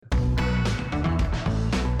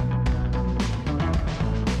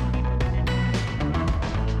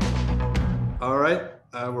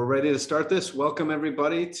We're ready to start this. Welcome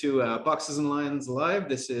everybody to Boxes and Lions Live.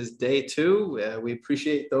 This is day 2. We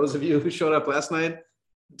appreciate those of you who showed up last night,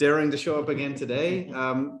 daring to show up again today.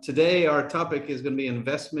 Today, our topic is going to be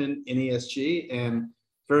investment in ESG, and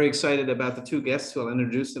very excited about the 2 guests who I'll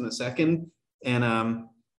introduce in a second. And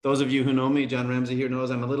those of you who know me, John Ramsey here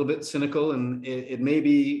knows I'm a little bit cynical, and it may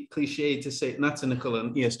be cliche to say, not cynical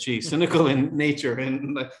in ESG, cynical in nature.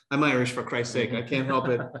 And I'm Irish, for Christ's sake, I can't help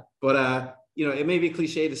it. But you know, it may be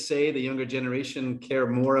cliche to say the younger generation care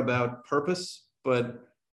more about purpose, but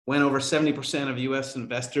when over 70% of US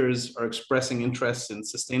investors are expressing interest in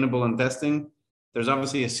sustainable investing, there's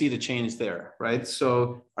obviously a sea to change there, right?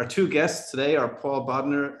 So our 2 guests today are Paul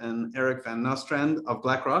Bodnar and Eric Van Nostrand of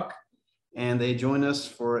BlackRock, and they join us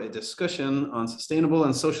for a discussion on sustainable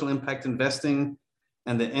and social impact investing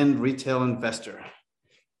and the end retail investor.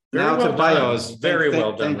 Very now well to bios. Very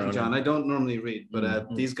well done. Thank you, John. I don't normally read,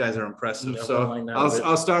 but these guys are impressive. So well,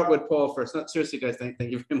 I'll start with Paul first. No, seriously, guys, thank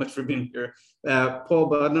you very much for being here. Paul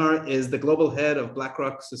Bodnar is the global head of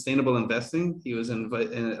BlackRock Sustainable Investing. He was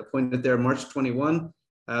appointed there March 21.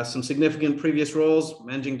 Some significant previous roles: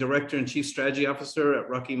 managing director and chief strategy officer at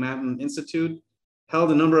Rocky Mountain Institute.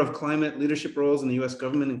 Held a number of climate leadership roles in the U.S.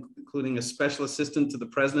 government, including a special assistant to the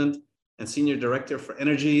president and senior director for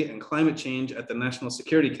energy and climate change at the National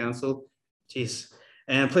Security Council.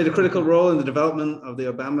 And played a critical role in the development of the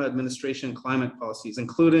Obama administration climate policies,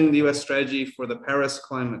 including the U.S. strategy for the Paris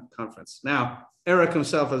Climate Conference. Now, Eric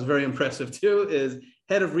himself is very impressive too, is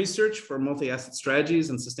head of research for multi-asset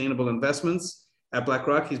strategies and sustainable investments at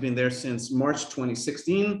BlackRock. He's been there since March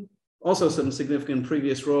 2016. Also some significant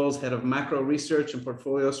previous roles: head of macro research and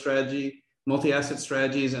portfolio strategy, multi-asset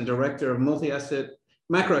strategies, and director of multi-asset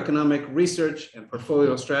macroeconomic research and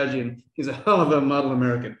portfolio strategy. And he's a hell of a model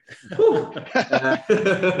American. Well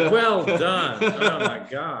done. Oh my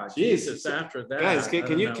gosh. Jesus, after that. Guys,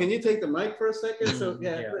 can you take the mic for a second? So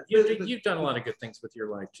You've done a lot of good things with your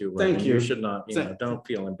life too. Right? Thank you. You should not, don't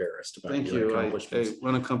feel embarrassed about your accomplishments. I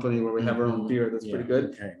run a company where we have our own beer. That's pretty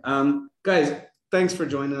good. Okay. Guys, thanks for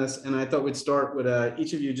joining us. And I thought we'd start with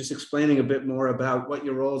each of you just explaining a bit more about what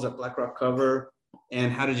your roles at BlackRock cover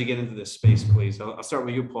and how did you get into this space, please. I'll start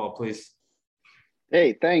with you, Paul, please.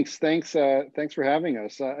 Hey, thanks for having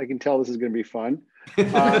us. I can tell this is going to be fun.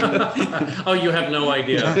 Oh, you have no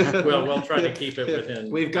idea. Well, we'll try to keep it within.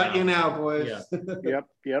 We've got you now, boys. Yeah.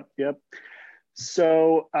 Yep.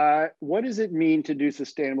 So what does it mean to do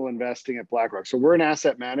sustainable investing at BlackRock? So we're an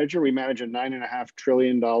asset manager. We manage a $9.5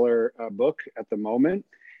 trillion book at the moment.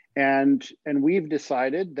 And we've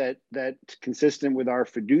decided that consistent with our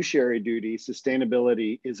fiduciary duty,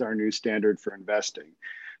 sustainability is our new standard for investing.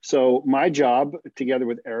 So my job, together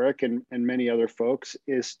with Eric and many other folks,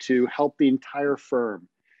 is to help the entire firm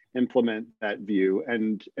implement that view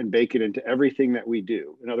and bake it into everything that we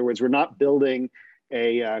do. In other words, we're not building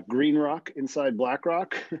a green rock inside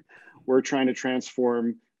BlackRock. We're trying to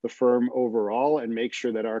transform the firm overall and make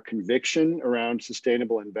sure that our conviction around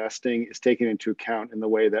sustainable investing is taken into account in the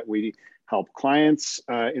way that we help clients,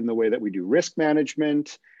 in the way that we do risk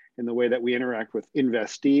management, in the way that we interact with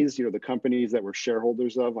investees, the companies that we're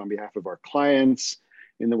shareholders of on behalf of our clients,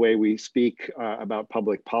 in the way we speak about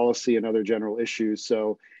public policy and other general issues.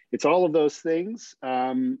 So it's all of those things,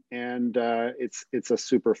 and it's a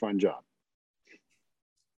super fun job.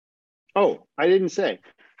 Oh, I didn't say,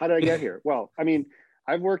 how did I get here? Well, I mean,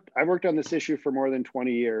 I've worked on this issue for more than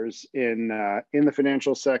 20 years in the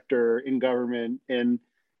financial sector, in government, in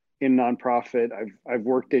nonprofit. I've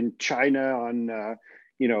worked in China on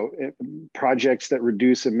projects that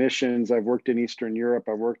reduce emissions. I've worked in Eastern Europe.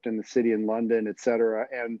 I've worked in the city in London, et cetera.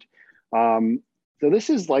 And so this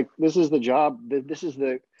is the job. This is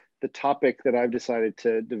the topic that I've decided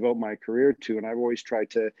to devote my career to, and I've always tried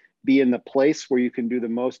to be in the place where you can do the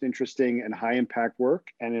most interesting and high impact work.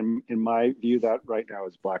 And in my view, that right now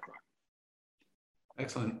is BlackRock.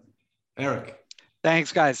 Excellent. Eric.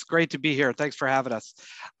 Thanks, guys. Great to be here. Thanks for having us.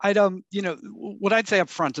 What I'd say up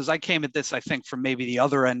front is I came at this, I think, from maybe the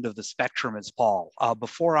other end of the spectrum as Paul.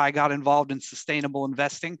 Before I got involved in sustainable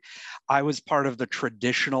investing, I was part of the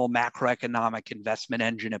traditional macroeconomic investment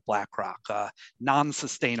engine at BlackRock,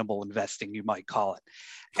 non-sustainable investing, you might call it.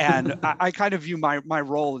 And I kind of view my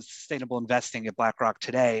role as sustainable investing at BlackRock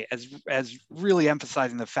today as really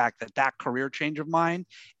emphasizing the fact that career change of mine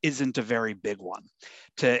isn't a very big one.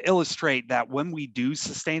 To illustrate that when we do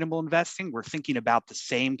sustainable investing, we're thinking about the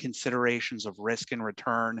same considerations of risk and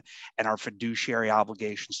return and our fiduciary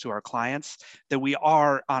obligations to our clients that we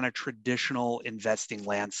are on a traditional investing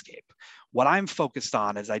landscape. What I'm focused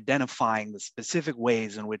on is identifying the specific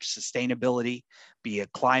ways in which sustainability, be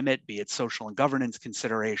it climate, be it social and governance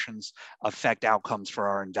considerations, affect outcomes for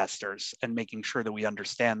our investors, and making sure that we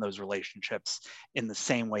understand those relationships in the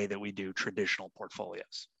same way that we do traditional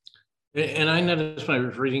portfolios. And I noticed when I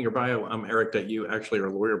was reading your bio, Eric, that you actually are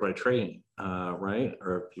a lawyer by training, right?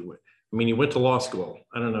 Or if you, I mean, you went to law school.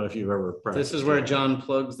 I don't know if you've ever practiced. This is where John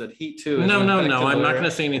plugs that he too. No. I'm not going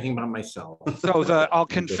to say anything about myself. So I'll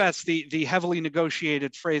confess the heavily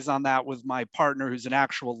negotiated phrase on that with my partner, who's an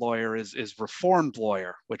actual lawyer, is reformed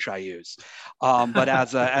lawyer, which I use. But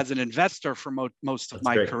as an investor for most of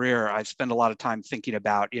my career, I spend a lot of time thinking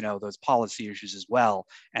about those policy issues as well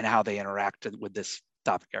and how they interact with this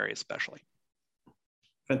topic area especially.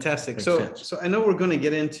 Fantastic. So I know we're going to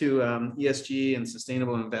get into ESG and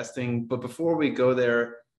sustainable investing, but before we go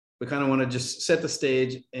there, we kind of want to just set the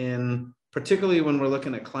stage, and particularly when we're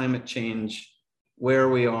looking at climate change, where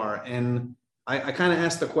we are. And I kind of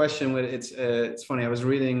asked the question. It's funny. I was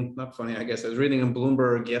reading, not funny, I guess. I was reading in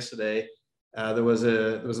Bloomberg yesterday. There was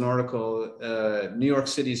an article. New York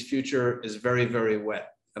City's future is very, very wet.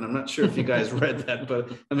 And I'm not sure if you guys read that, but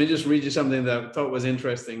let me just read you something that I thought was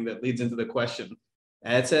interesting that leads into the question.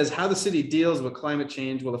 It says, how the city deals with climate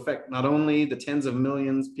change will affect not only the tens of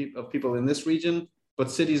millions of people in this region, but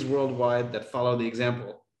cities worldwide that follow the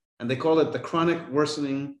example. And they call it the chronic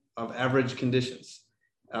worsening of average conditions.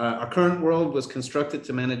 Our current world was constructed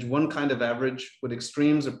to manage one kind of average, with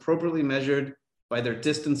extremes appropriately measured by their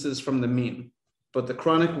distances from the mean. But the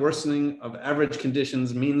chronic worsening of average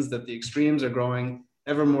conditions means that the extremes are growing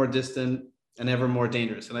ever more distant and ever more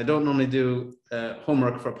dangerous. And I don't normally do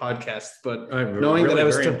homework for podcasts, but knowing that I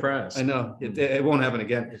was impressed. I know it won't happen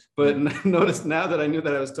again. But notice now that I knew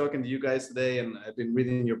that I was talking to you guys today, and I've been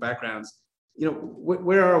reading your backgrounds.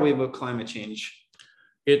 Where are we with climate change?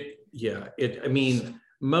 I mean,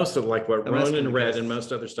 most of like what Ronan read and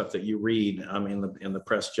most other stuff that you read in the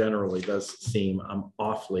press generally does seem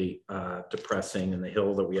awfully depressing, and the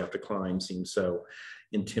hill that we have to climb seems so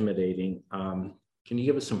intimidating. Can you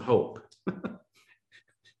give us some hope?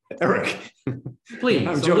 Eric, please,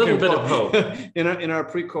 I'm a joking, little bit Paul. of hope. In our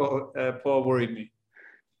pre-call, Paul worried me.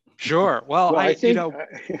 Sure. Well, I think,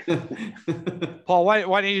 Paul, why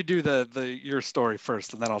don't you do your story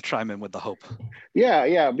first, and then I'll chime in with the hope.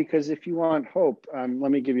 Yeah. Because if you want hope,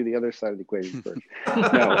 let me give you the other side of the equation first.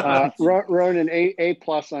 Ronan, A+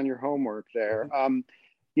 on your homework there.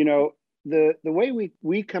 The way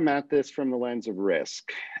we come at this from the lens of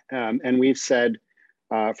risk, and we've said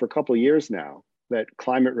for a couple of years now that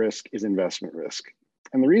climate risk is investment risk.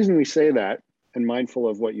 And the reason we say that, and mindful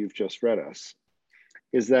of what you've just read us,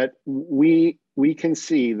 is that we can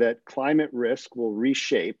see that climate risk will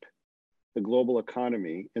reshape the global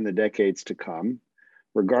economy in the decades to come,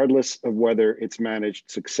 regardless of whether it's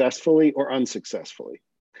managed successfully or unsuccessfully.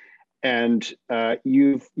 And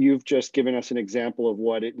you've just given us an example of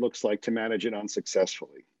what it looks like to manage it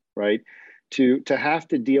unsuccessfully, right? To have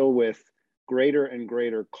to deal with greater and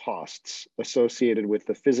greater costs associated with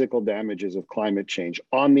the physical damages of climate change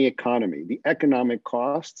on the economy, the economic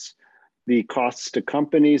costs, the costs to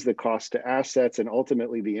companies, the costs to assets, and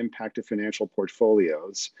ultimately the impact of financial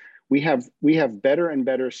portfolios. We have better and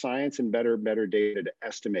better science and better data to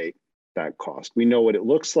estimate that cost. We know what it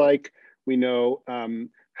looks like. We know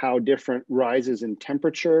how different rises in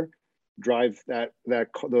temperature drive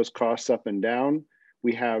those costs up and down.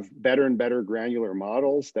 We have better and better granular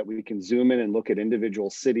models that we can zoom in and look at individual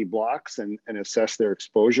city blocks and assess their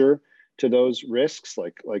exposure to those risks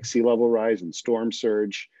like sea level rise and storm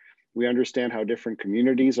surge. We understand how different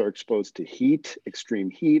communities are exposed to heat, extreme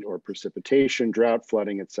heat or precipitation, drought,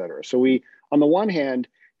 flooding, et cetera. So on the one hand,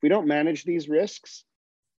 if we don't manage these risks,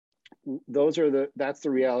 that's the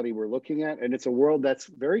reality we're looking at. And it's a world that's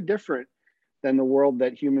very different than the world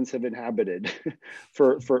that humans have inhabited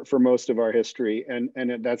for most of our history. And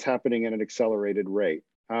that's happening at an accelerated rate.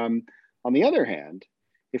 On the other hand,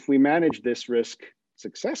 if we manage this risk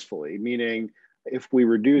successfully, meaning if we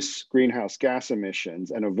reduce greenhouse gas emissions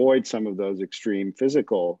and avoid some of those extreme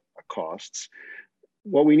physical costs,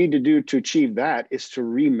 what we need to do to achieve that is to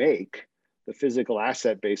remake the physical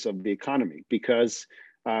asset base of the economy, because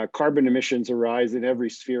carbon emissions arise in every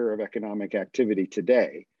sphere of economic activity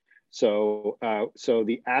today. So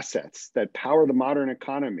the assets that power the modern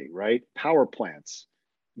economy, right? Power plants,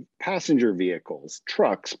 passenger vehicles,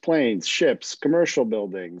 trucks, planes, ships, commercial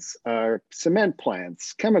buildings, cement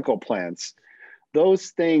plants, chemical plants, those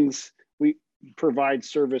things we provide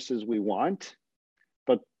services we want,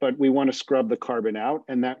 but we want to scrub the carbon out,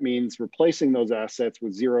 and that means replacing those assets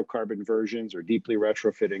with zero carbon versions or deeply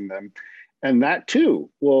retrofitting them. And that too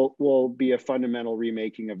will be a fundamental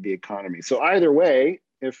remaking of the economy. So either way,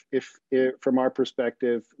 if from our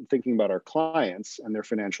perspective, thinking about our clients and their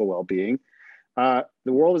financial well-being, the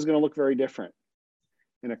world is going to look very different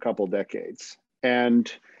in a couple decades.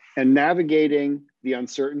 And navigating the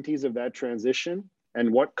uncertainties of that transition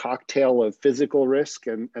and what cocktail of physical risk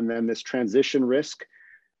and then this transition risk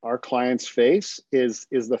our clients face is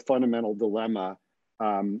the fundamental dilemma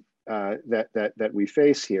that we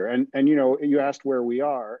face here. And you know, you asked where we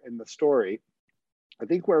are in the story. I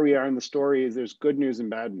think where we are in the story is there's good news and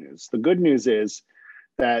bad news. The good news is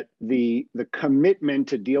that the commitment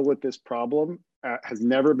to deal with this problem has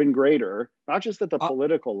never been greater, not just at the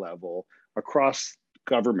political level, across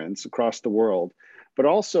governments, across the world, but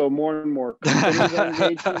also more and more companies are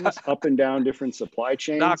engaged in this, up and down different supply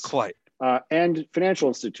chains. Not quite. And financial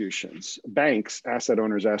institutions, banks, asset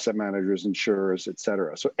owners, asset managers, insurers, et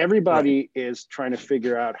cetera. So everybody is trying to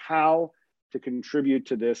figure out how to contribute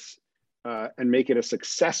to this and make it a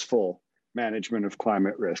successful management of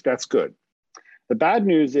climate risk. That's good. The bad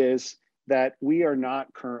news is that we are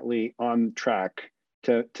not currently on track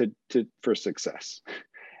for success.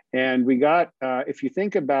 And we got, if you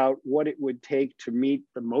think about what it would take to meet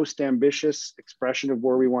the most ambitious expression of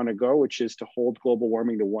where we want to go, which is to hold global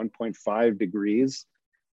warming to 1.5 degrees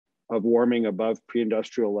of warming above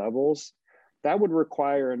pre-industrial levels, that would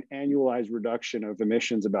require an annualized reduction of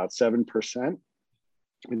emissions about 7%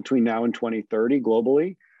 between now and 2030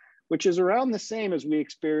 globally, which is around the same as we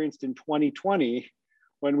experienced in 2020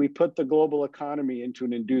 when we put the global economy into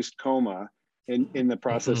an induced coma in the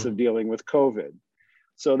process of dealing with COVID.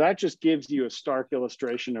 So that just gives you a stark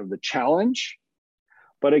illustration of the challenge.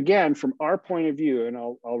 But again, from our point of view, and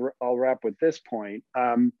I'll wrap with this point,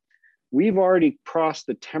 we've already crossed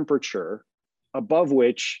the temperature above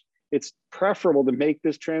which it's preferable to make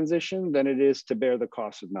this transition than it is to bear the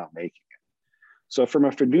cost of not making it. So from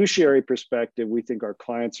a fiduciary perspective, we think our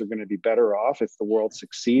clients are going to be better off if the world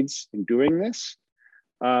succeeds in doing this.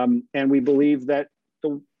 And we believe that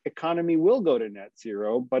the economy will go to net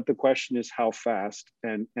zero, but the question is how fast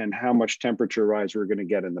and how much temperature rise we're going to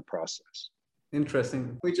get in the process.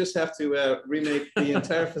 Interesting. We just have to remake the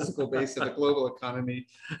entire physical base of the global economy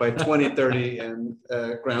by 2030 and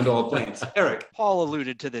ground all planes. Eric. Paul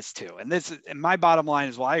alluded to this too. And my bottom line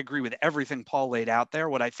is, while I agree with everything Paul laid out there,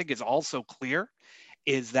 what I think is also clear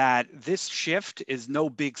is that this shift is no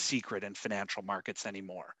big secret in financial markets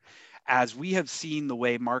anymore. As we have seen the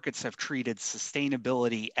way markets have treated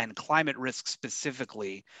sustainability and climate risk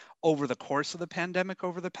specifically over the course of the pandemic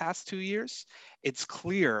over the past 2 years, it's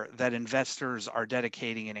clear that investors are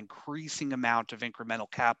dedicating an increasing amount of incremental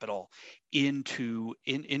capital into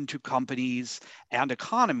companies and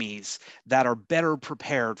economies that are better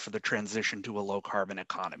prepared for the transition to a low carbon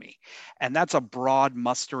economy. And that's a broad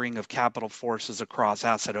mustering of capital forces across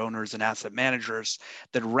asset owners and asset managers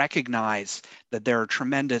that recognize that there are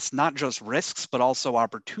tremendous, not just risks, but also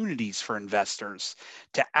opportunities for investors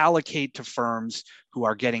to allocate to firms who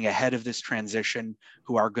are getting ahead of this transition,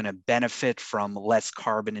 who are going to benefit from less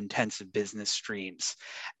carbon intensive business streams.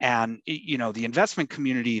 And you know, the investment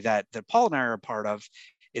community that Paul and I are a part of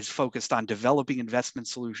is focused on developing investment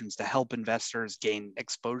solutions to help investors gain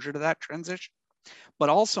exposure to that transition, but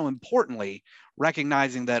also importantly,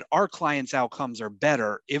 recognizing that our clients' outcomes are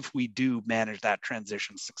better if we do manage that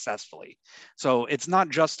transition successfully. So it's not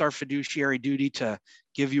just our fiduciary duty to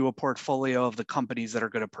give you a portfolio of the companies that are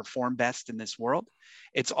going to perform best in this world.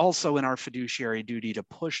 It's also in our fiduciary duty to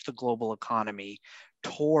push the global economy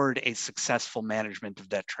toward a successful management of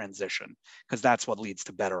that transition, because that's what leads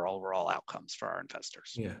to better overall outcomes for our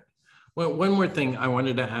investors. Yeah. Well, one more thing I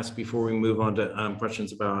wanted to ask before we move on to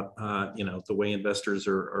questions about the way investors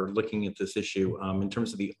are looking at this issue in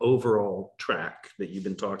terms of the overall track that you've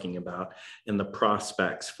been talking about and the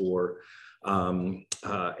prospects for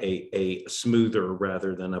a smoother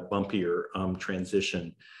rather than a bumpier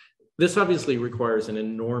transition. This obviously requires an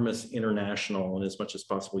enormous international and as much as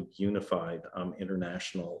possible unified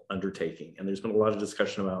international undertaking. And there's been a lot of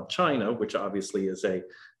discussion about China, which obviously is a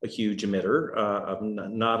huge emitter,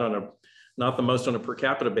 not the most on a per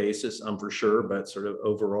capita basis, for sure, but sort of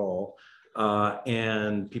overall.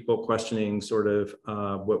 And people questioning sort of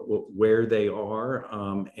where they are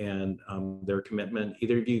and their commitment.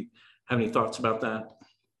 Either of you have any thoughts about that?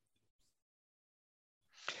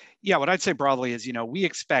 Yeah, what I'd say broadly is, we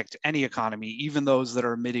expect any economy, even those that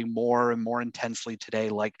are emitting more and more intensely today,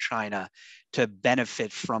 like China, to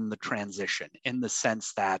benefit from the transition in the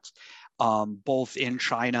sense that both in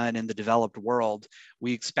China and in the developed world,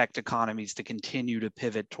 we expect economies to continue to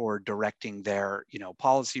pivot toward directing their,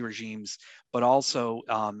 policy regimes, but also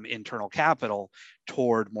internal capital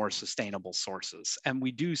toward more sustainable sources. And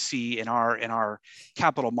we do see in our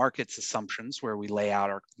capital markets assumptions, where we lay out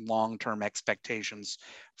our long-term expectations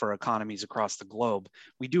for economies across the globe,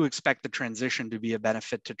 we do expect the transition to be a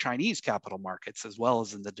benefit to Chinese capital markets as well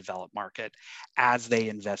as in the developed market as they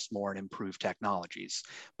invest more in improved technologies.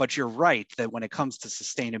 But you're right that when it comes to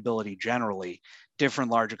sustainability generally,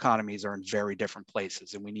 different large economies are in very different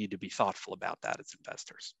places, and we need to be thoughtful about that as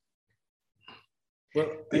investors. Well,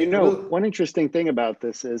 one interesting thing about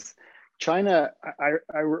this is China,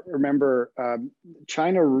 I remember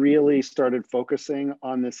China really started focusing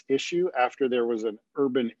on this issue after there was an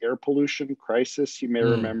urban air pollution crisis, you may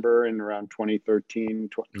remember, in around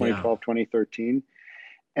 2012, 2013.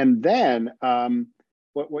 And then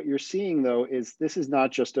what you're seeing, though, is this is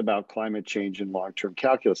not just about climate change and long-term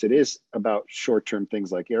calculus. It is about short-term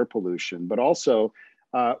things like air pollution, but also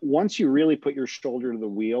once you really put your shoulder to the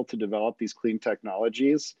wheel to develop these clean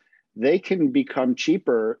technologies, they can become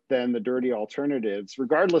cheaper than the dirty alternatives,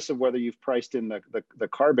 regardless of whether you've priced in the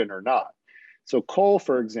carbon or not. So coal,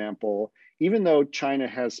 for example, even though China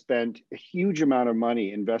has spent a huge amount of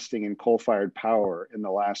money investing in coal-fired power in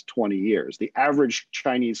the last 20 years, the average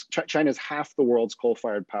China's half the world's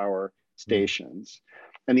coal-fired power stations,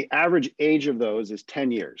 and the average age of those is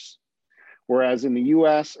 10 years. Whereas in the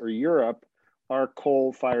US or Europe, our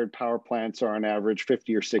coal-fired power plants are on average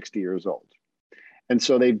 50 or 60 years old. And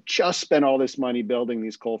so they've just spent all this money building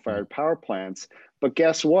these coal-fired power plants. But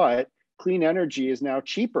guess what? Clean energy is now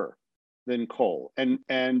cheaper than coal.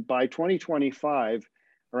 And by 2025,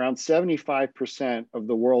 around 75% of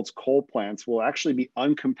the world's coal plants will actually be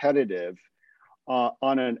uncompetitive on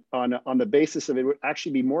the basis of it would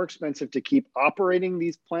actually be more expensive to keep operating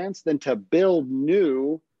these plants than to build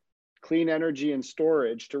new clean energy and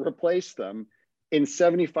storage to replace them in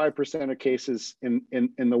 75% of cases in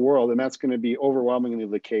the world. And that's going to be overwhelmingly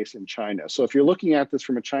the case in China. So if you're looking at this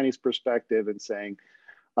from a Chinese perspective and saying,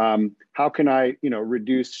 how can I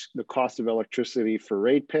reduce the cost of electricity for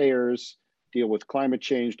ratepayers, deal with climate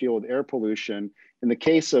change, deal with air pollution? In the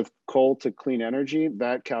case of coal to clean energy,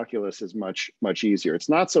 that calculus is much, much easier. It's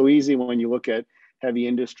not so easy when you look at heavy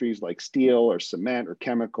industries like steel or cement or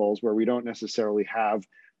chemicals, where we don't necessarily have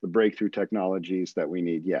the breakthrough technologies that we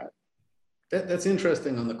need yet. That's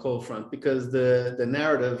interesting on the coal front, because the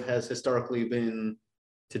narrative has historically been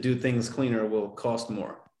to do things cleaner will cost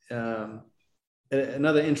more.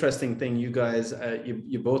 Another interesting thing you guys,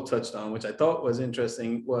 you both touched on, which I thought was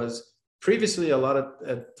interesting, was previously a lot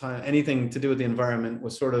of time, anything to do with the environment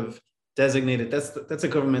was sort of designated, that's a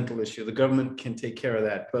governmental issue. The government can take care of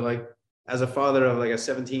that. But like, as a father of like a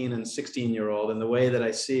 17 and 16-year-old, and the way that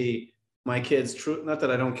I see my kids, not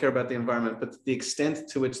that I don't care about the environment, but the extent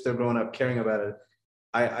to which they're growing up caring about it,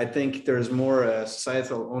 I think there's more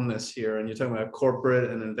societal onus here. And you're talking about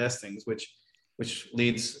corporate and investing, which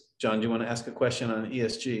leads, John, do you want to ask a question on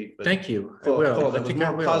ESG? But thank you. Paul, that was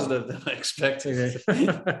more positive than I expected.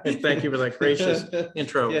 Thank you for that gracious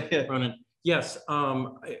intro, Yeah. Ronan. Yes.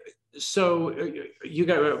 So you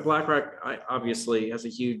got BlackRock obviously has a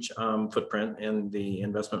huge footprint in the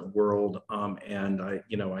investment world, and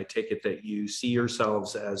I take it that you see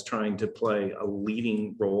yourselves as trying to play a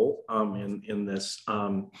leading role in this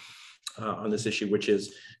on this issue, which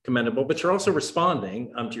is commendable. But you're also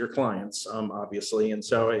responding to your clients, obviously, and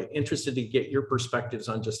so I'm interested to get your perspectives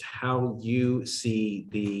on just how you see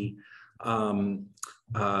the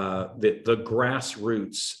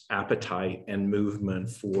grassroots appetite and movement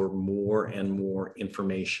for more and more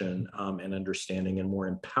information and understanding and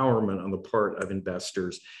more empowerment on the part of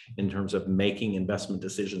investors in terms of making investment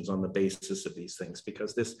decisions on the basis of these things,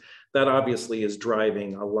 because that obviously is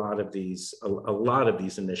driving a lot of these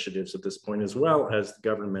initiatives at this point, as well as the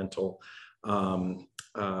governmental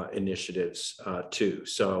initiatives too.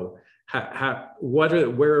 So what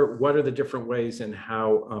are the different ways, and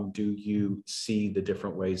how do you see the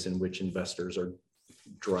different ways in which investors are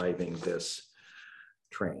driving this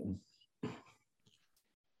train?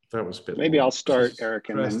 That was a bit maybe long. I'll start, Eric,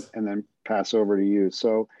 and then pass over to you.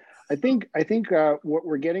 So I think what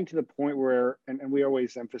we're getting to the point where, and we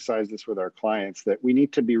always emphasize this with our clients, that we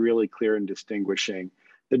need to be really clear in distinguishing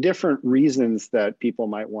the different reasons that people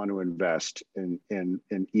might want to invest in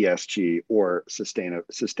ESG or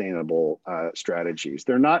sustainable strategies.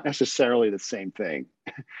 They're not necessarily the same thing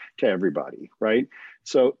to everybody, right?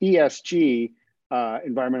 So ESG,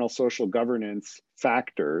 environmental social governance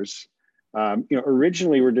factors,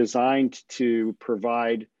 originally were designed to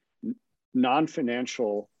provide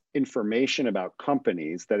non-financial information about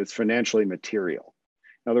companies that is financially material.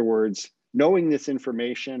 In other words, knowing this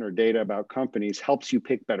information or data about companies helps you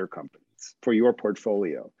pick better companies for your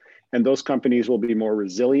portfolio. And those companies will be more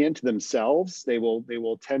resilient themselves. They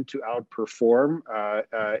will tend to outperform.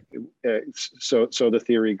 So the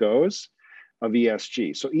theory goes of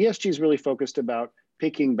ESG. So ESG is really focused about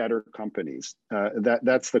picking better companies.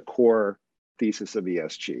 That's the core thesis of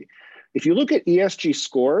ESG. If you look at ESG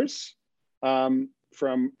scores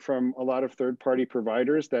from a lot of third-party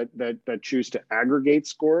providers that choose to aggregate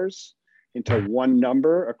scores into one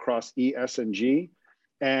number across E, S, and G,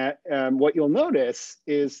 and what you'll notice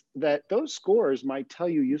is that those scores might tell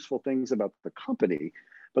you useful things about the company,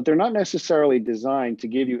 but they're not necessarily designed to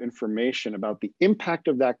give you information about the impact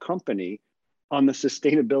of that company on the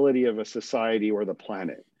sustainability of a society or the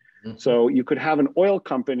planet. Mm-hmm. So you could have an oil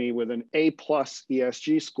company with an A+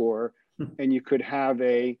 ESG score, and you could have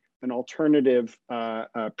an alternative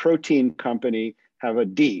protein company have a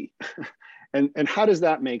D. And how does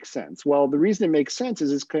that make sense? Well, the reason it makes sense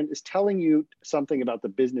is telling you something about the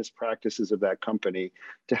business practices of that company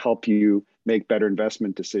to help you make better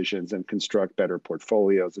investment decisions and construct better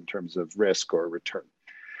portfolios in terms of risk or return.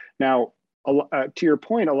 Now, to your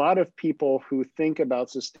point, a lot of people who think about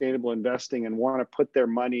sustainable investing and want to put their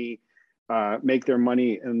money, make their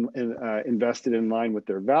money invested in line with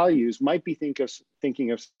their values might be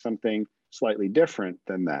thinking of something slightly different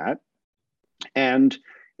than that. And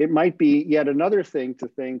it might be yet another thing to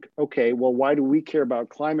think, okay, well, why do we care about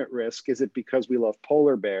climate risk? Is it because we love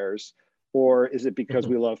polar bears, or is it because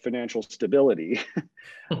we love financial stability?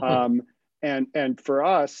 And for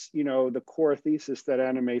us, the core thesis that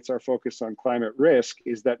animates our focus on climate risk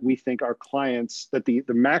is that we think our clients, that the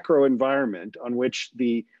macro environment on which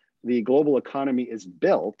the global economy is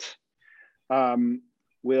built, that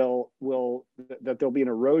there'll be an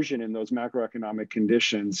erosion in those macroeconomic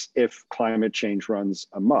conditions if climate change runs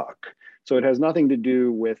amok. So it has nothing to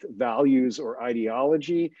do with values or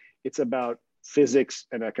ideology. It's about physics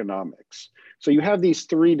and economics. So you have these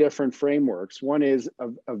three different frameworks. One is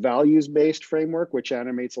a values-based framework, which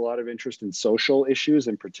animates a lot of interest in social issues,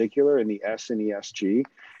 in particular in the S and ESG.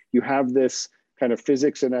 You have this kind of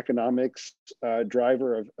physics and economics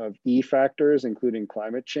driver of E factors, including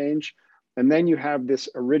climate change. And then you have this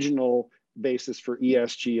original basis for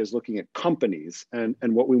ESG is looking at companies and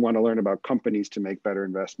what we want to learn about companies to make better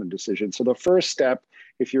investment decisions. So the first step,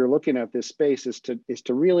 if you're looking at this space, is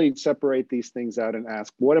to really separate these things out and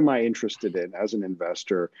ask, what am I interested in as an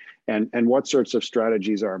investor, and what sorts of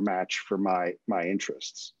strategies are a match for my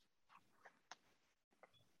interests?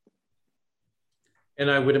 And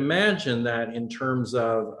I would imagine that in terms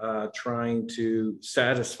of trying to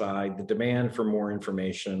satisfy the demand for more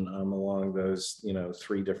information along those,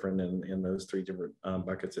 three different in those three different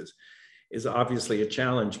buckets is obviously a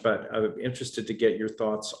challenge. But I'm interested to get your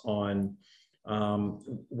thoughts on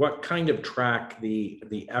what kind of track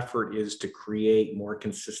the effort is to create more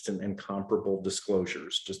consistent and comparable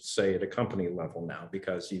disclosures, just say at a company level now,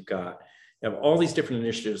 because you have all these different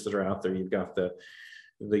initiatives that are out there. You've got the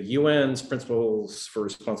UN's Principles for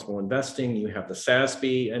Responsible Investing. You have the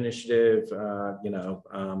SASB initiative.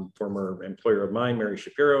 Former employer of mine, Mary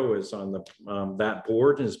Shapiro, is on that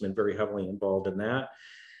board and has been very heavily involved in that.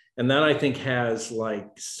 And that, I think, has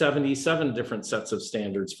like 77 different sets of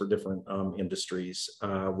standards for different industries,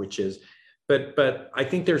 but I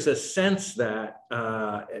think there's a sense that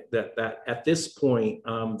that at this point,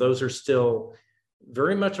 those are still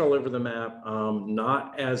very much all over the map,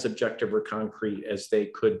 not as objective or concrete as they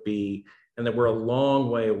could be, and that we're a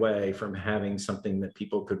long way away from having something that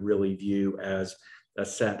people could really view as a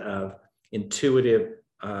set of intuitive,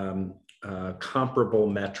 comparable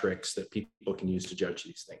metrics that people can use to judge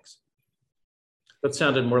these things. That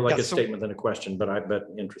sounded more like a statement than a question, but I'm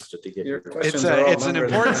interested to get your questions. It's an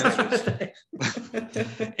important statement.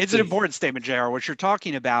 It's an important statement, JR. What you're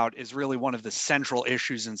talking about is really one of the central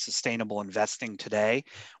issues in sustainable investing today,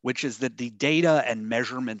 which is that the data and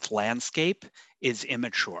measurement landscape is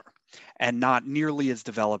immature and not nearly as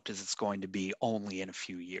developed as it's going to be only in a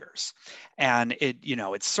few years. And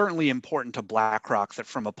it's certainly important to BlackRock that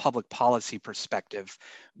from a public policy perspective,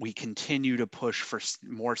 we continue to push for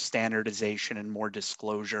more standardization and more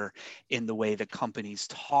disclosure in the way that companies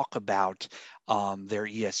talk about their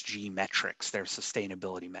ESG metrics, their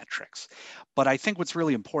sustainability metrics. But I think what's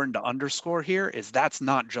really important to underscore here is that's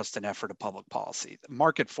not just an effort of public policy. The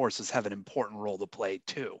market forces have an important role to play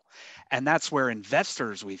too. And that's where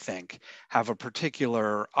investors, we think, have a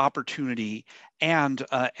particular opportunity and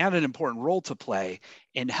an important role to play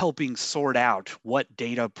in helping sort out what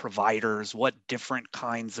data providers, what different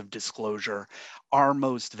kinds of disclosure are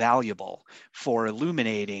most valuable for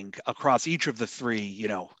illuminating across each of the three,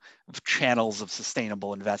 channels of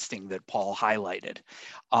sustainable investing that Paul highlighted.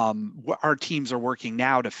 Our teams are working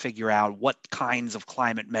now to figure out what kinds of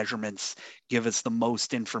climate measurements give us the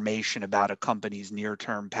most information about a company's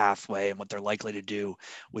near-term pathway and what they're likely to do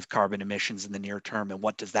with carbon emissions in the near term, and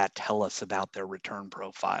what does that tell us about their return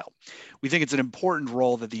profile. We think it's an important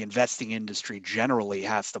role that the investing industry generally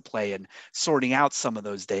has to play in sorting out some of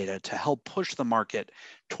those data to help push the market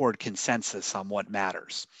toward consensus on what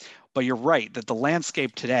matters. But you're right that the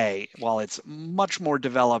landscape today, while it's much more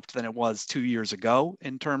developed than it was 2 years ago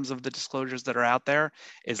in terms of the disclosures that are out there,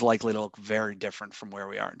 is likely to look very different from where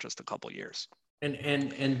we are in just a couple of years.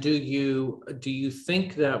 And do you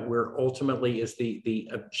think that we're ultimately, is the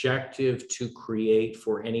objective to create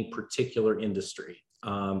for any particular industry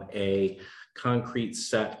a concrete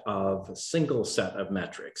single set of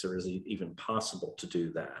metrics, or is it even possible to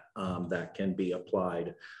do that that can be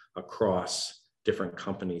applied across different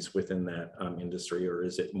companies within that industry, or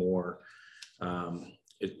is it more,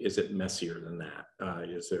 is it messier than that?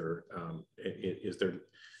 Is there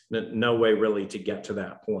no way really to get to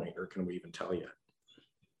that point, or can we even tell yet?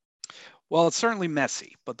 Well, it's certainly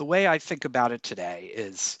messy, but the way I think about it today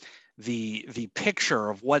is the picture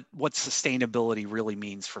of what sustainability really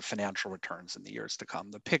means for financial returns in the years to come.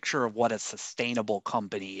 The picture of what a sustainable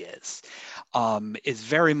company is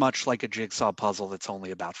very much like a jigsaw puzzle that's only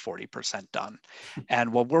about 40% done.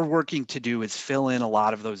 And what we're working to do is fill in a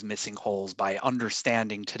lot of those missing holes by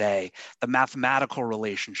understanding today the mathematical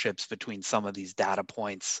relationships between some of these data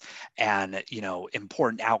points and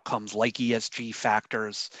important outcomes like ESG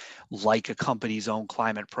factors, like a company's own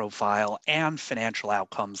climate profile, and financial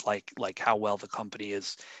outcomes like how well the company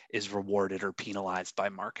is rewarded or penalized by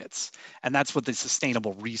markets. And that's what the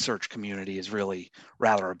sustainable research community is really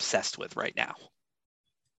rather obsessed with right now.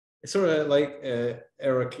 It's sort of like,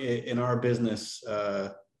 Eric, in our business,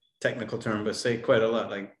 technical term, but say quite a lot,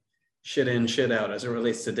 like shit in, shit out as it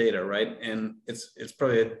relates to data, right? And it's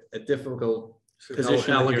probably a difficult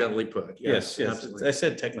position. Elegantly put. Yes, absolutely. I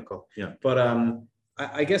said technical. Yeah. But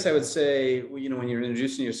I guess I would say, when you're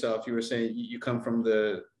introducing yourself, you were saying you come from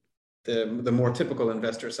the more typical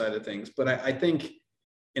investor side of things. But I think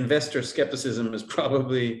investor skepticism is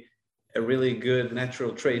probably a really good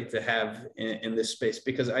natural trait to have in this space,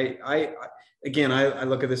 because I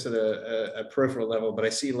look at this at a peripheral level, but I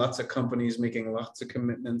see lots of companies making lots of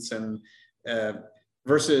commitments and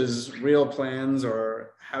versus real plans,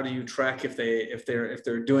 or how do you track if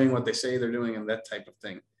they're doing what they say they're doing, and that type of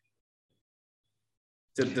thing.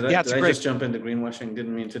 Did I just jump into greenwashing?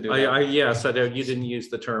 Didn't mean to do that. Yes, I know you didn't use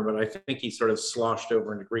the term, but I think he sort of sloshed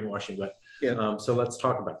over into greenwashing. But yeah. So let's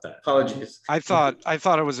talk about that. Apologies. I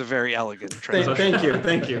thought it was a very elegant transition.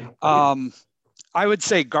 Thank you. I would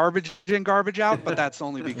say garbage in, garbage out, but that's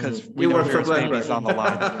only because we know there's babies on the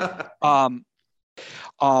line.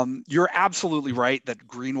 You're absolutely right that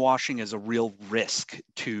greenwashing is a real risk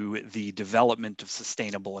to the development of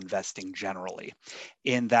sustainable investing generally,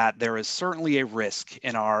 in that there is certainly a risk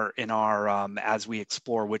in our as we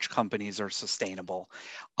explore which companies are sustainable,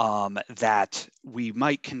 that we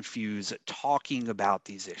might confuse talking about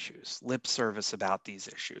these issues, lip service about these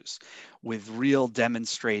issues, with real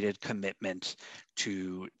demonstrated commitment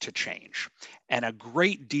to change. And a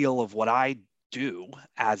great deal of what I do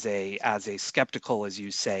as a skeptical, as you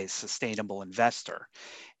say, sustainable investor,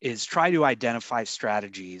 is try to identify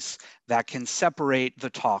strategies that can separate the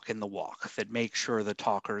talk and the walk, that make sure the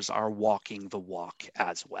talkers are walking the walk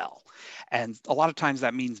as well. And a lot of times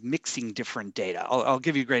that means mixing different data. I'll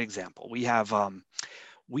give you a great example. We have an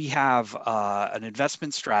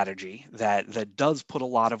investment strategy that does put a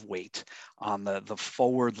lot of weight on the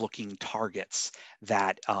forward-looking targets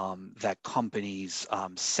that companies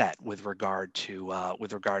set with regard to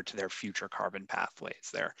their future carbon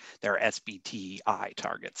pathways, their SBTI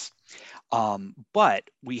targets. But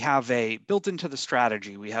we have built into the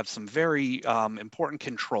strategy, we have some very important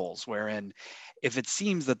controls wherein if it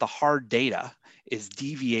seems that the hard data is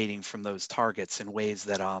deviating from those targets in ways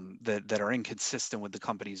that are inconsistent with the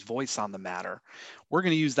company's voice on the matter, we're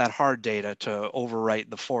going to use that hard data to overwrite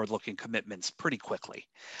the forward-looking commitments pretty quickly.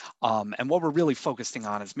 And what we're really focusing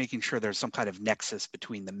on is making sure there's some kind of nexus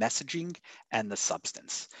between the messaging and the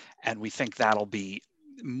substance. And we think that'll be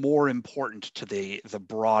more important to the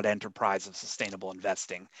broad enterprise of sustainable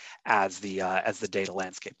investing as the data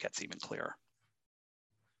landscape gets even clearer.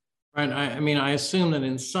 Right. I mean, I assume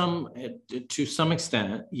that to some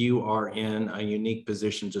extent, you are in a unique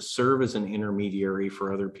position to serve as an intermediary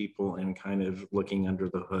for other people and kind of looking under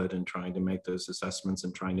the hood and trying to make those assessments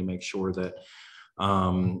and trying to make sure that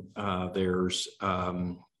there's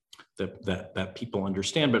that people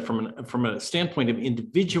understand. But from a standpoint of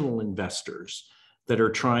individual investors that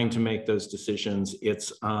are trying to make those decisions,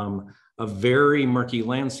 it's a very murky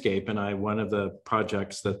landscape. And one of the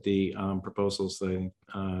projects that the proposals the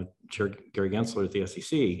Chair Gary Gensler at the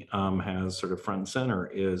SEC has sort of front and center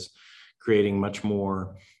is creating much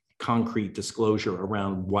more concrete disclosure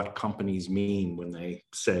around what companies mean when they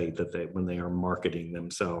say that when they are marketing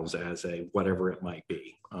themselves as a whatever it might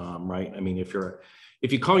be, right? I mean, if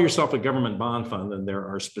you call yourself a government bond fund, then there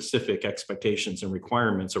are specific expectations and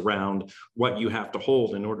requirements around what you have to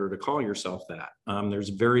hold in order to call yourself that. There's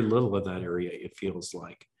very little of that area, it feels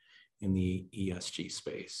like, in the ESG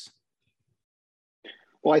space.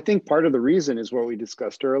 Well, I think part of the reason is what we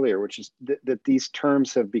discussed earlier, which is that these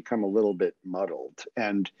terms have become a little bit muddled.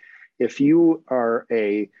 And if you are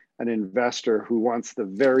an investor who wants the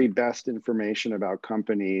very best information about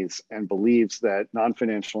companies and believes that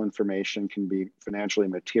non-financial information can be financially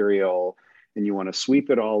material, and you want to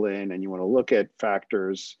sweep it all in, and you want to look at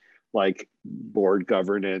factors like board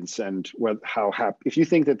governance and if you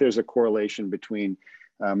think that there's a correlation between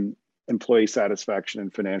employee satisfaction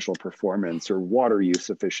and financial performance, or water use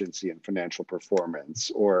efficiency and financial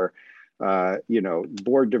performance, or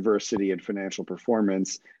board diversity and financial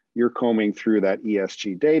performance, you're combing through that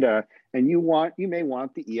ESG data, and you may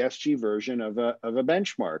want the ESG version of a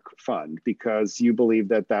benchmark fund because you believe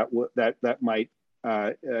that might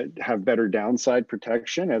have better downside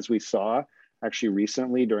protection, as we saw actually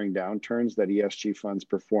recently during downturns, that ESG funds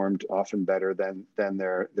performed often better than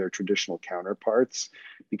their traditional counterparts,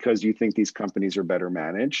 because you think these companies are better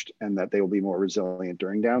managed and that they will be more resilient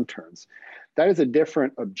during downturns. That is a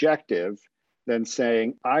different objective than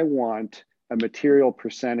saying, I want a material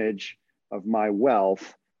percentage of my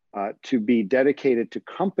wealth to be dedicated to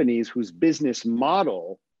companies whose business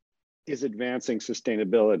model is advancing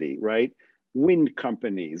sustainability, right? Wind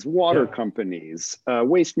companies, water companies,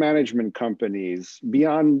 waste management companies,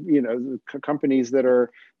 beyond, companies that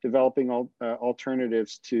are developing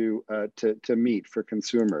alternatives to meat for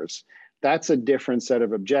consumers. That's a different set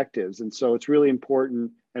of objectives. And so it's really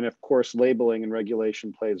important. And of course, labeling and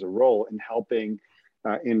regulation plays a role in helping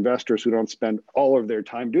investors who don't spend all of their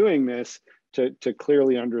time doing this to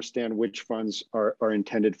clearly understand which funds are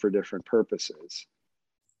intended for different purposes.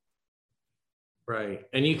 Right.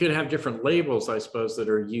 And you could have different labels, I suppose, that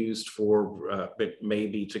are used for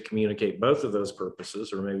maybe to communicate both of those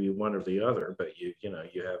purposes, or maybe one or the other. But you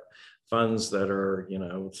have funds that are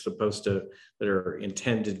that are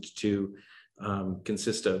intended to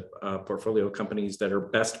consist of portfolio companies that are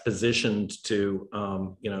best positioned to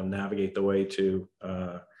navigate the way to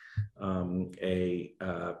a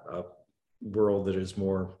world that is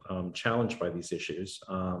more challenged by these issues,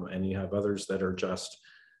 and you have others that are just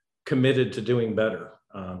committed to doing better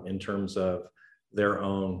in terms of their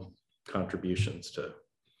own contributions to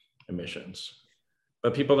emissions.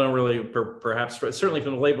 But people don't really, perhaps, certainly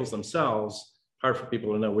from the labels themselves, hard for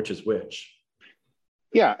people to know which is which.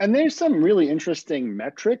 Yeah, and there's some really interesting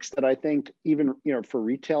metrics that I think even for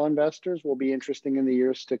retail investors will be interesting in the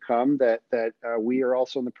years to come that we are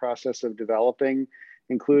also in the process of developing,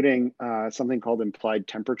 including something called implied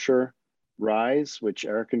temperature rise, which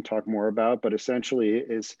Eric can talk more about, but essentially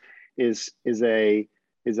is a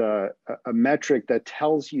metric that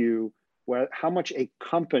tells you how much a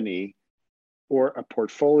company or a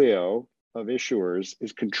portfolio of issuers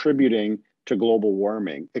is contributing to global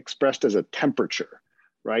warming, expressed as a temperature,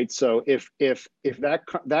 right? So if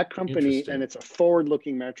that company, and it's a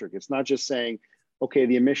forward-looking metric, it's not just saying, okay,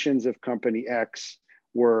 the emissions of company X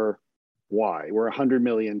were Y, were 100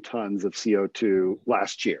 million tons of CO2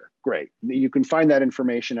 last year. Great, you can find that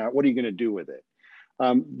information out. What are you going to do with it?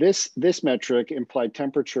 This metric, implied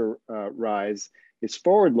temperature rise, is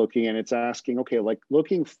forward-looking, and it's asking, okay, like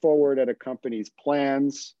looking forward at a company's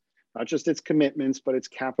plans, not just its commitments, but its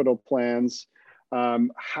capital plans.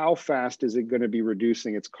 How fast is it going to be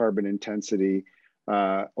reducing its carbon intensity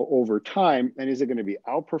over time? And is it going to be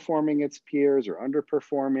outperforming its peers or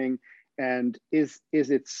underperforming? And is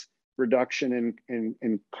its reduction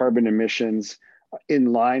in carbon emissions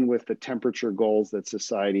in line with the temperature goals that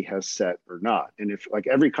society has set or not? And if like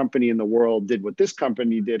every company in the world did what this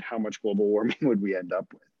company did, how much global warming would we end up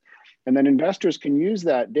with? And then investors can use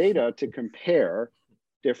that data to compare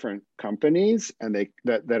different companies and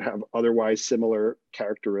that have otherwise similar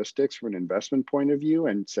characteristics from an investment point of view,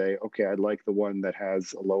 and say, okay, I'd like the one that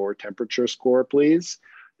has a lower temperature score, please.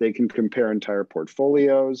 They can compare entire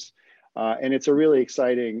portfolios, and it's a really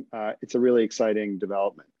exciting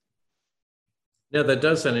development. No, that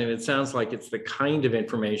does sound, and it sounds like it's the kind of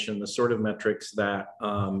information, the sort of metrics that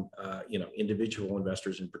individual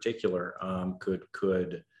investors in particular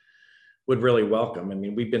would really welcome. I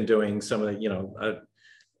mean, we've been doing some of the,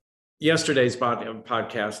 yesterday's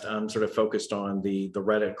podcast sort of focused on the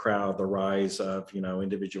Reddit crowd, the rise of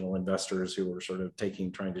individual investors who were sort of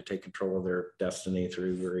trying to take control of their destiny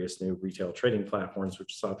through various new retail trading platforms,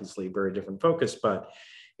 which is obviously a very different focus, but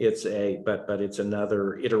it's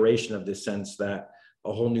another iteration of this sense that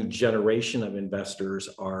a whole new generation of investors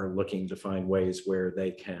are looking to find ways where they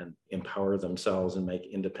can empower themselves and make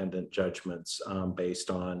independent judgments based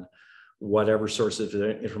on whatever sources of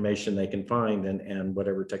information they can find and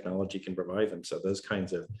whatever technology can provide them. So those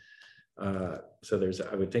kinds of, I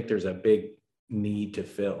would think there's a big need to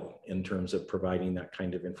fill in terms of providing that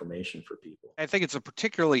kind of information for people. I think it's a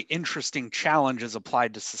particularly interesting challenge as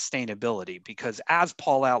applied to sustainability, because as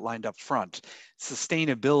Paul outlined up front,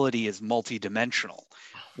 sustainability is multidimensional.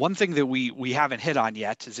 One thing that we haven't hit on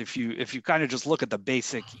yet is if you kind of just look at the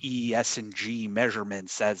basic E, S, and G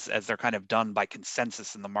measurements as they're kind of done by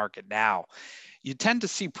consensus in the market now, you tend to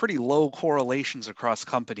see pretty low correlations across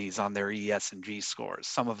companies on their E, S, and G scores.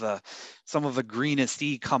 Some of the greenest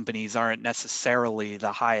E companies aren't necessarily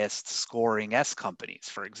the highest scoring S companies,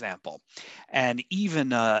 for example. And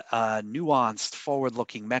even a nuanced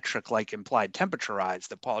forward-looking metric like implied temperature rise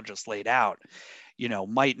that Paul just laid out,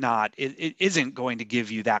 might not, it isn't going to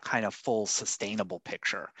give you that kind of full sustainable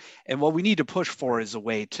picture. And what we need to push for is a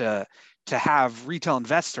way to have retail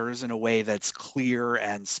investors in a way that's clear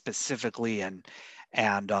and specifically and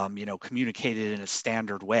communicated in a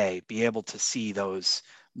standard way, be able to see those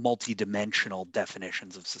multidimensional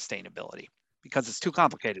definitions of sustainability, because it's too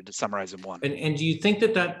complicated to summarize in one. And do you think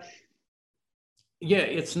that yeah,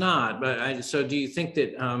 it's not, but so do you think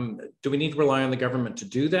that, do we need to rely on the government to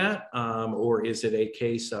do that? Or is it a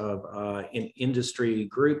case of in industry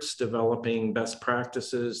groups developing best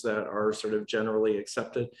practices that are sort of generally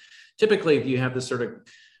accepted? Typically, if you have this sort of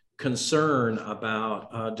concern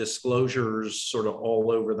about disclosures sort of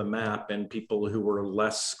all over the map and people who were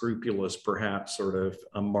less scrupulous, perhaps sort of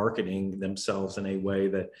marketing themselves in a way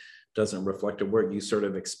that doesn't reflect a word, you sort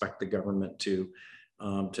of expect the government to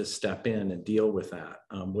step in and deal with that.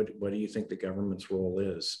 What do you think the government's role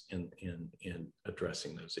is in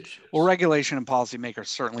addressing those issues? Well, regulation and policymakers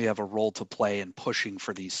certainly have a role to play in pushing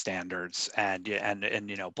for these standards, and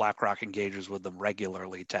BlackRock engages with them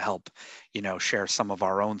regularly to help share some of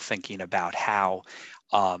our own thinking about how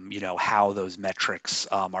how those metrics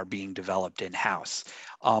are being developed in-house.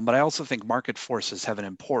 But I also think market forces have an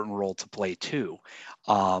important role to play too,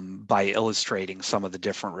 by illustrating some of the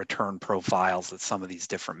different return profiles that some of these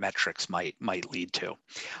different metrics might lead to.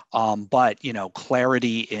 But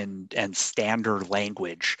clarity and standard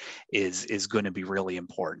language is going to be really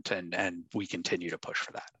important, and we continue to push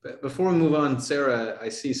for that. But before we move on, Sarah, I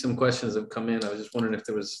see some questions have come in. I was just wondering if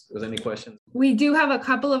there was any questions. We do have a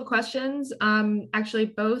couple of questions, actually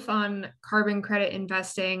both on carbon credit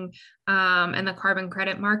investing and the carbon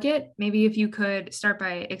credit market. Maybe if you could start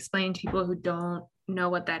by explaining to people who don't know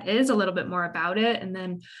what that is a little bit more about it, and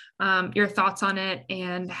then your thoughts on it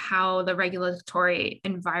and how the regulatory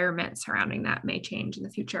environment surrounding that may change in the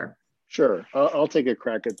future. Sure, I'll take a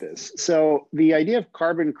crack at this. So the idea of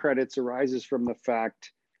carbon credits arises from the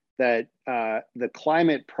fact that the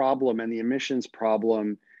climate problem and the emissions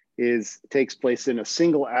problem takes place in a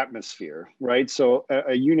single atmosphere, right? So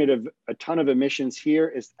a ton of emissions here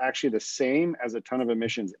is actually the same as a ton of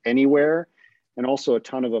emissions anywhere. And also a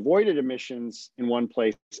ton of avoided emissions in one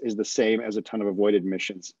place is the same as a ton of avoided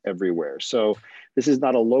emissions everywhere. So this is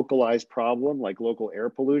not a localized problem like local air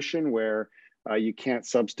pollution, where you can't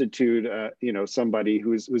substitute, somebody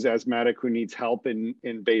who's asthmatic who needs help in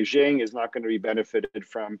Beijing is not going to be benefited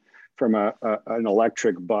from an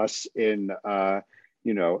electric bus in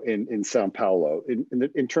Sao Paulo.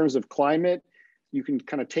 In terms of climate, you can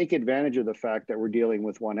kind of take advantage of the fact that we're dealing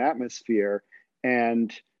with one atmosphere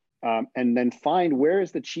and then find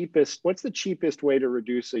what's the cheapest way to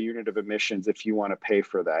reduce a unit of emissions if you want to pay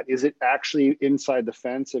for that. Is it actually inside the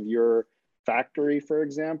fence of your factory, for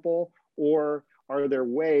example, or are there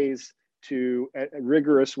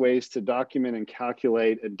rigorous ways to document and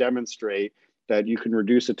calculate and demonstrate that you can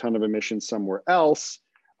reduce a ton of emissions somewhere else,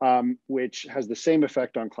 which has the same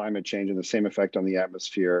effect on climate change and the same effect on the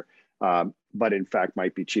atmosphere, but in fact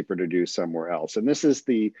might be cheaper to do somewhere else. And this is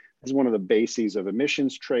one of the bases of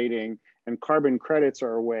emissions trading, and carbon credits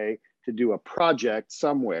are a way to do a project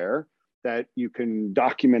somewhere that you can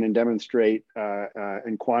document and demonstrate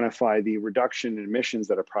and quantify the reduction in emissions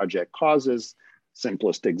that a project causes.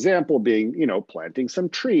 Simplest example being, planting some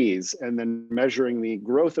trees and then measuring the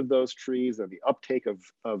growth of those trees or the uptake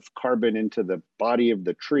of carbon into the body of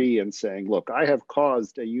the tree and saying, look, I have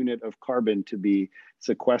caused a unit of carbon to be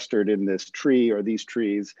sequestered in this tree or these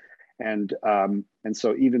trees. And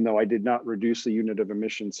so even though I did not reduce a unit of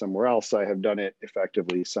emission somewhere else, I have done it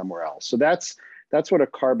effectively somewhere else. So that's what a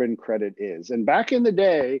carbon credit is. And back in the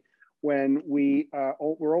day, when we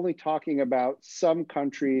were only talking about some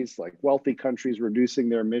countries, like wealthy countries, reducing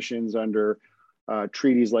their emissions under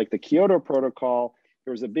treaties like the Kyoto Protocol,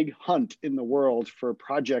 there was a big hunt in the world for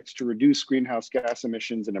projects to reduce greenhouse gas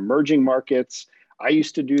emissions in emerging markets. I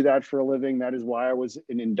used to do that for a living. That is why I was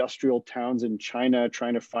in industrial towns in China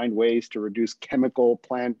trying to find ways to reduce chemical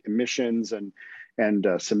plant emissions and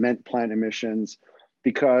cement plant emissions,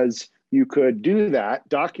 because you could do that,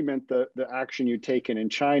 document the action you'd taken in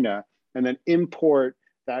China, and then import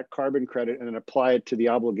that carbon credit and then apply it to the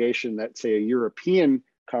obligation that, say, a European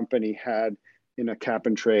company had in a cap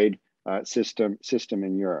and trade system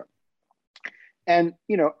in Europe. And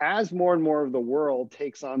as more and more of the world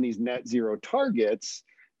takes on these net zero targets,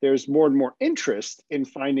 there's more and more interest in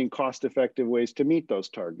finding cost-effective ways to meet those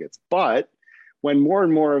targets. But when more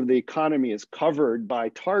and more of the economy is covered by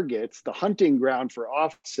targets, the hunting ground for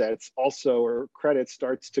offsets also, or credits,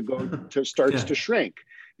 starts to shrink,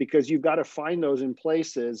 because you've got to find those in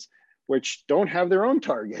places which don't have their own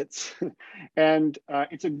targets. And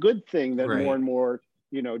it's a good thing that more and more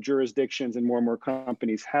jurisdictions and more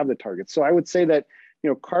companies have the targets. So I would say that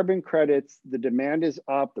carbon credits, the demand is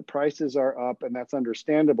up, the prices are up, and that's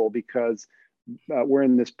understandable because we're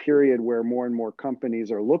in this period where more and more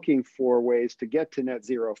companies are looking for ways to get to net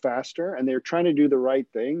zero faster, and they're trying to do the right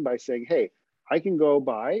thing by saying, hey, I can go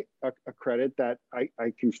buy a credit that I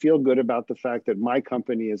can feel good about the fact that my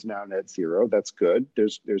company is now net zero. That's good.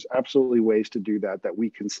 There's absolutely ways to do that we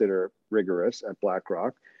consider rigorous at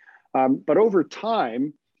BlackRock. But over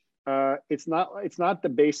time, it's not the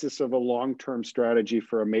basis of a long-term strategy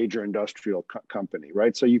for a major industrial company,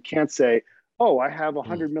 right? So you can't say, oh, I have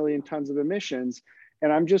 100 million tons of emissions,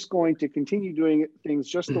 and I'm just going to continue doing things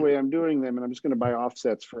just the way I'm doing them, and I'm just going to buy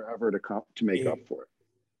offsets forever to make up for it.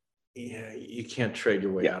 Yeah, you can't trade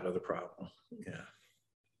your way out of the problem. Yeah.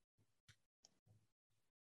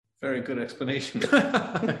 Very good explanation.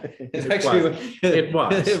 It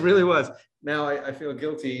was. It really was. Now I feel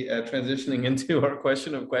guilty transitioning into our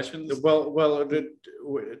question of questions. Well,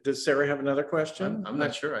 does Sarah have another question? I'm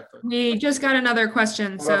not sure. I thought we just got another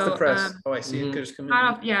question. off So the press. I see it just come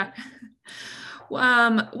in. Yeah.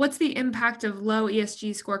 What's the impact of low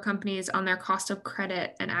ESG score companies on their cost of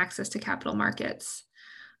credit and access to capital markets,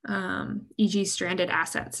 e.g. stranded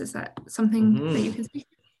assets? Is that something that you can speak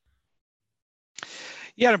to?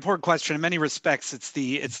 Yeah, an important question. In many respects, it's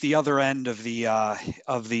the other end of the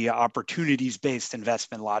opportunities-based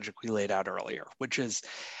investment logic we laid out earlier, which is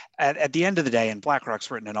at the end of the day, and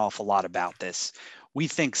BlackRock's written an awful lot about this, we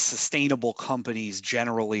think sustainable companies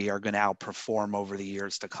generally are going to outperform over the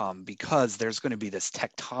years to come because there's going to be this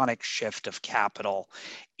tectonic shift of capital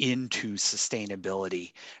into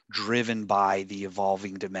sustainability driven by the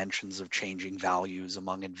evolving dimensions of changing values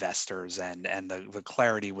among investors and the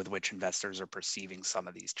clarity with which investors are perceiving some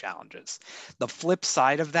of these challenges. The flip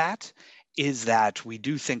side of that is that we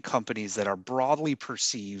do think companies that are broadly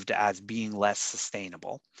perceived as being less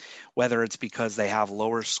sustainable, whether it's because they have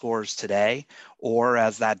lower scores today or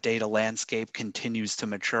as that data landscape continues to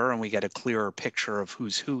mature and we get a clearer picture of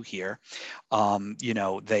who's who here,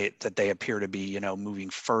 that they appear to be, moving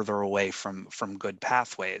further away from good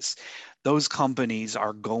pathways. Those companies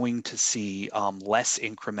are going to see less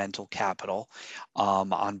incremental capital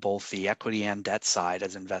on both the equity and debt side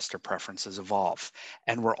as investor preferences evolve.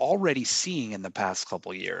 And we're already seeing in the past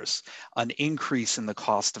couple of years an increase in the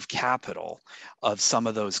cost of capital of some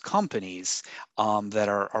of those companies that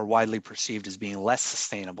are widely perceived as being less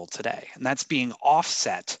sustainable today. And that's being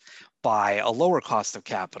offset by a lower cost of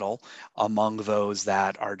capital among those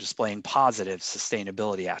that are displaying positive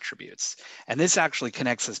sustainability attributes. And this actually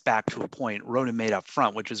connects us back to a point Ronan made up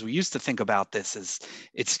front, which is we used to think about this as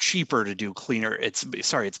it's cheaper to do cleaner,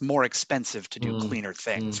 it's more expensive to do cleaner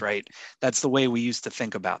things, right? That's the way we used to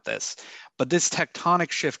think about this. But this tectonic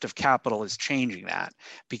shift of capital is changing that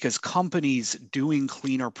because companies doing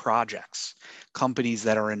cleaner projects, companies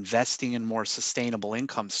that are investing in more sustainable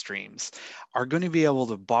income streams are going to be able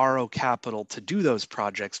to borrow capital to do those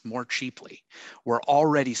projects more cheaply. We're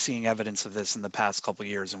already seeing evidence of this in the past couple of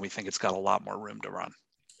years, and we think it's got a lot more room to run.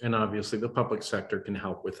 And obviously the public sector can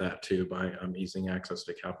help with that too by easing access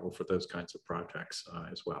to capital for those kinds of projects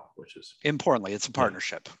as well, which is importantly, it's a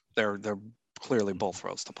partnership. They're clearly both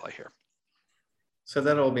roles to play here. So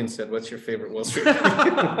that all being said, what's your favorite Wall Street?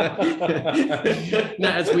 Now,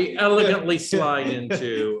 as we elegantly slide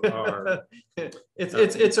into our,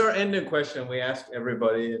 it's our ending question. We ask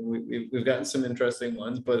everybody, and we've gotten some interesting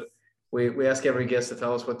ones, but we ask every guest to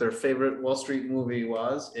tell us what their favorite Wall Street movie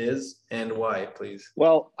is, and why, please.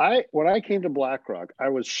 Well, when I came to BlackRock, I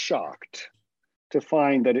was shocked to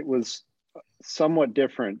find that it was somewhat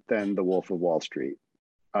different than The Wolf of Wall Street.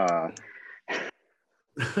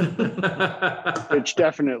 Which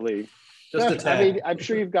definitely, I mean, I'm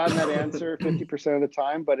sure you've gotten that answer 50% of the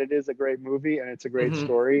time, but it is a great movie and it's a great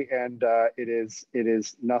story, and it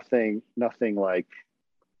is nothing like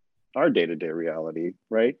our day-to-day reality,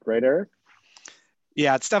 right, Eric?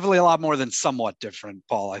 Yeah, it's definitely a lot more than somewhat different,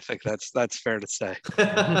 Paul. I think that's fair to say.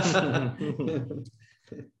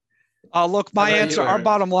 Look, my answer, our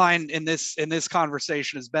bottom line in this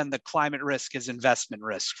conversation has been that climate risk is investment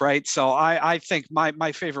risk, right? So I think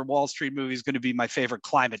my favorite Wall Street movie is going to be my favorite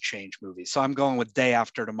climate change movie. So I'm going with Day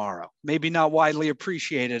After Tomorrow. Maybe not widely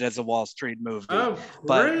appreciated as a Wall Street movie,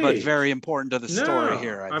 but very important to the story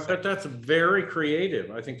here. I bet that's very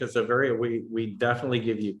creative. I think that's we definitely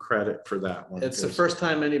give you credit for that one. It's the first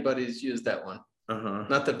time anybody's used that one.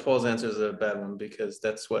 Not that Paul's answer is a bad one, because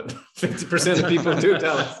that's what 50% of people do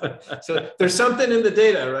tell us. So there's something in the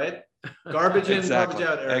data, right? Garbage in, garbage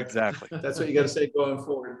out, Eric. Exactly. That's what you got to say going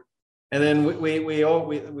forward. And then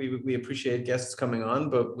we appreciate guests coming on,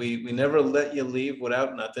 but we never let you leave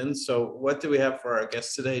without nothing. So what do we have for our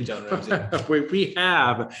guests today, John Ramsey? we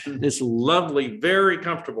have this lovely, very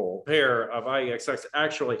comfortable pair of IEX socks.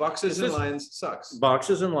 Actually, boxes and lines socks.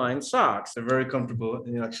 Boxes and line socks. They're very comfortable,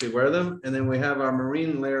 and you actually wear them. And then we have our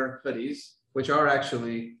marine layer hoodies, which are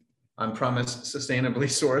actually, on promise, sustainably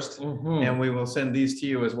sourced, and we will send these to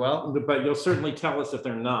you as well. But you'll certainly tell us if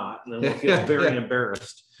they're not, and then we'll feel very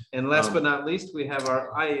embarrassed. And last but not least, we have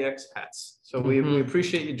our IEX hats. So we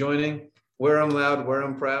appreciate you joining. Wear them loud, wear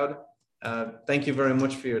them proud. Thank you very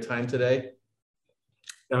much for your time today.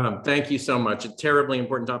 Thank you so much. A terribly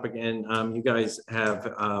important topic, and you guys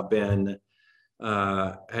have been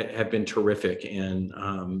terrific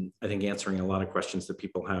in I think answering a lot of questions that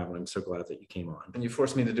people have, and I'm so glad that you came on. And you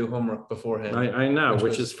forced me to do homework beforehand. I know,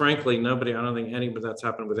 which is frankly I don't think anybody that's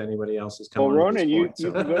happened with anybody else has come on. Well, Ronan, you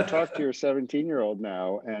can go talk to your 17-year-old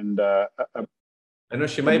now, and I know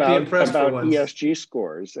she might be impressed about for once. ESG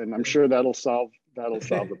scores, and I'm sure that'll solve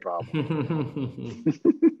the problem.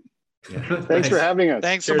 Thanks for having us.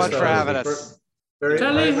 Thanks so much for having us. Very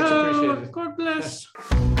much appreciated. God bless.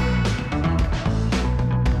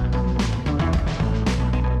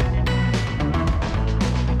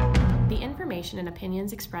 And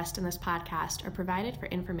opinions expressed in this podcast are provided for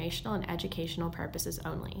informational and educational purposes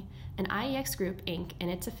only. And IEX Group, Inc.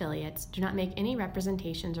 and its affiliates do not make any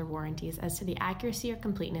representations or warranties as to the accuracy or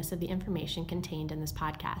completeness of the information contained in this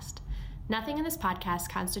podcast. Nothing in this podcast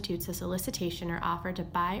constitutes a solicitation or offer to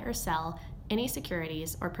buy or sell any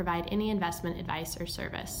securities or provide any investment advice or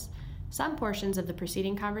service. Some portions of the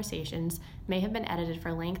preceding conversations may have been edited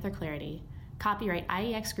for length or clarity. Copyright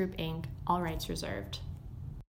IEX Group, Inc., all rights reserved.